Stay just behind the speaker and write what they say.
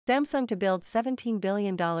Samsung to build $17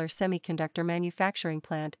 billion semiconductor manufacturing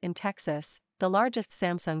plant in Texas, the largest.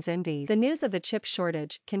 Samsung's inves. The news of the chip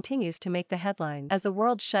shortage continues to make the headlines as the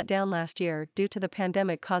world shut down last year due to the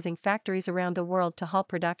pandemic, causing factories around the world to halt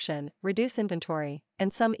production, reduce inventory,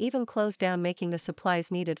 and some even close down, making the supplies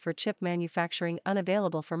needed for chip manufacturing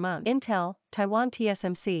unavailable for months. Intel, Taiwan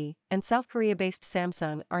TSMC, and South Korea-based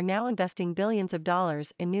Samsung are now investing billions of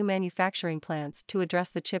dollars in new manufacturing plants to address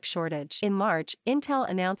the chip shortage. In March, Intel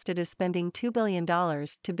announced it is spending $2 billion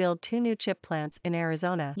to build 2 new chip plants in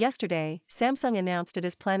Arizona. Yesterday, Samsung announced it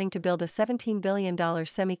is planning to build a $17 billion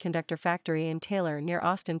semiconductor factory in Taylor near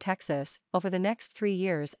Austin, Texas, over the next 3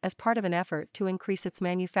 years as part of an effort to increase its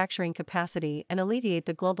manufacturing capacity and alleviate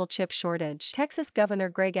the global chip shortage. Texas Governor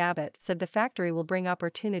Greg Abbott said the factory will bring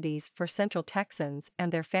opportunities for Central Texans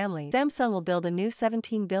and their families. Samsung will build a new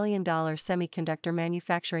 $17 billion semiconductor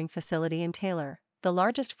manufacturing facility in Taylor, the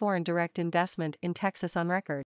largest foreign direct investment in Texas on record.